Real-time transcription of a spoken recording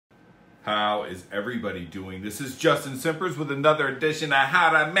How is everybody doing? This is Justin Simpers with another edition of How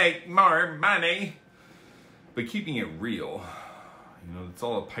to Make More Money. But keeping it real, it's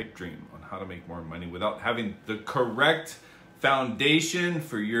all a pipe dream on how to make more money without having the correct foundation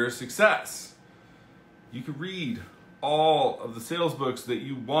for your success. You can read all of the sales books that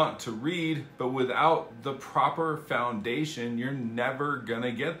you want to read, but without the proper foundation, you're never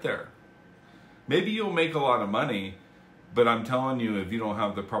gonna get there. Maybe you'll make a lot of money, but I'm telling you, if you don't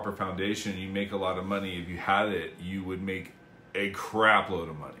have the proper foundation, you make a lot of money. If you had it, you would make a crap load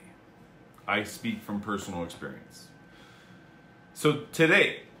of money. I speak from personal experience. So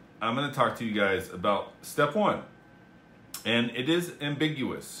today, I'm going to talk to you guys about step one. And it is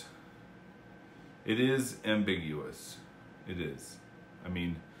ambiguous. It is ambiguous. It is.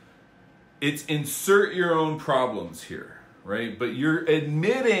 It's insert your own problems here, right? But you're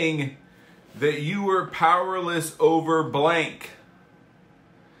admitting that you are powerless over blank.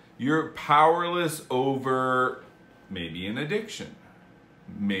 You're powerless over maybe an addiction.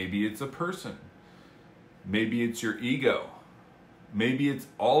 Maybe it's a person. Maybe it's your ego. Maybe it's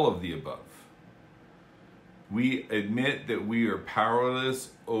all of the above. We admit that we are powerless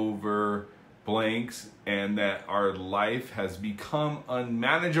over blanks and that our life has become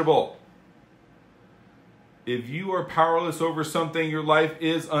unmanageable. If you are powerless over something, your life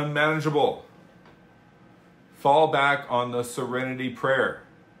is unmanageable. Fall back on the serenity prayer.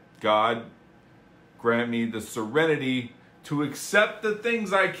 God, grant me the serenity to accept the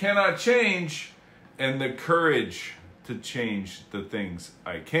things I cannot change and the courage to change the things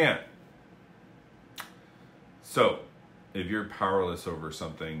I can. So, if you're powerless over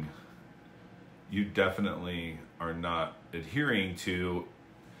something, you definitely are not adhering to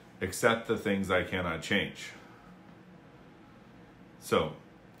accept the things I cannot change. So,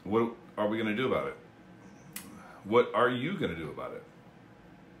 what are we going to do about it? What are you going to do about it?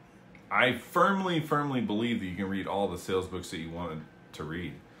 I firmly believe that you can read all the sales books that you wanted to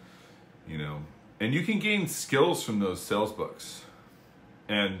read, and you can gain skills from those sales books.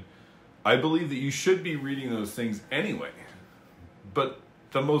 And I believe that you should be reading those things anyway. But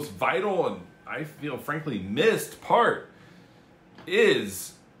the most vital and I feel frankly missed part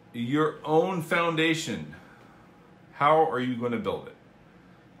is your own foundation. How are you going to build it?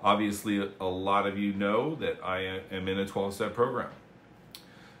 Obviously, a lot of you know that I am in a 12-step program.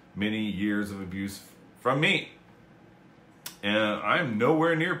 Many years of abuse from me. And I'm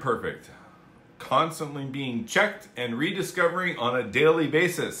nowhere near perfect. Constantly being checked and rediscovering on a daily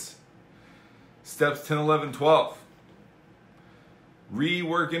basis. Steps 10, 11, 12.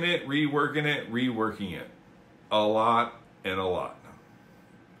 Reworking it. A lot and a lot.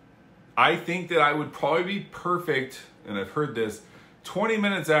 I think that I would probably be perfect, and I've heard this, 20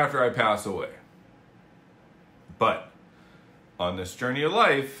 minutes after I pass away. But on this journey of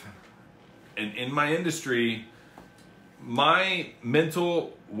life, and in my industry, my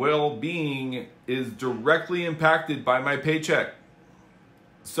mental well-being is directly impacted by my paycheck.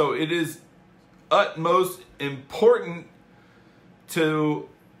 So it is utmost important to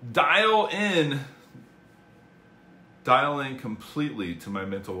dial in completely to my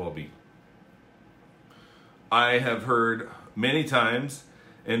mental well-being. I have heard many times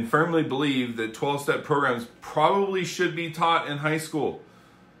and firmly believe that 12-step programs probably should be taught in high school.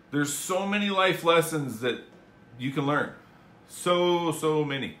 There's so many life lessons that you can learn. So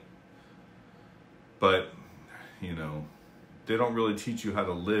many. But, they don't really teach you how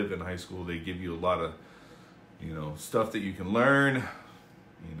to live in high school. They give you a lot of, stuff that you can learn.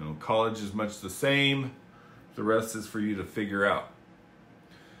 College is much the same. The rest is for you to figure out.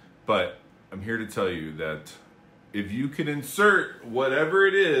 But I'm here to tell you that if you can insert whatever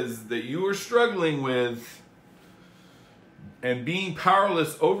it is that you are struggling with and being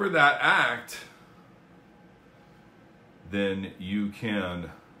powerless over that act, then you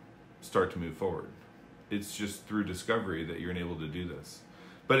can start to move forward. It's just through discovery that you're able to do this.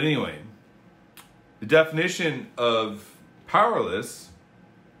 But anyway, the definition of powerless,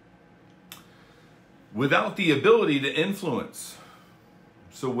 without the ability to influence.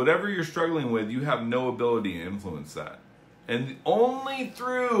 So whatever you're struggling with, you have no ability to influence that. And only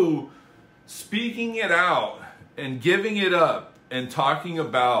through speaking it out and giving it up and talking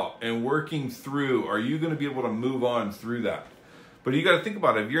about and working through are you going to be able to move on through that. But you got to think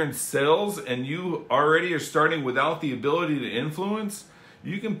about it. If you're in sales and you already are starting without the ability to influence,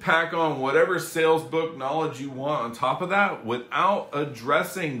 you can pack on whatever sales book knowledge you want on top of that without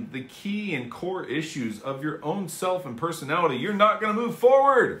addressing the key and core issues of your own self and personality. You're not going to move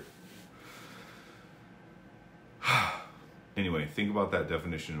forward. Anyway, think about that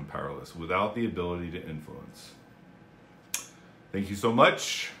definition of powerless, without the ability to influence. Thank you so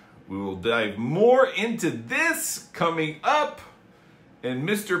much. We will dive more into this coming up. And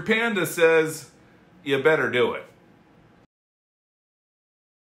Mr. Panda says, you better do it.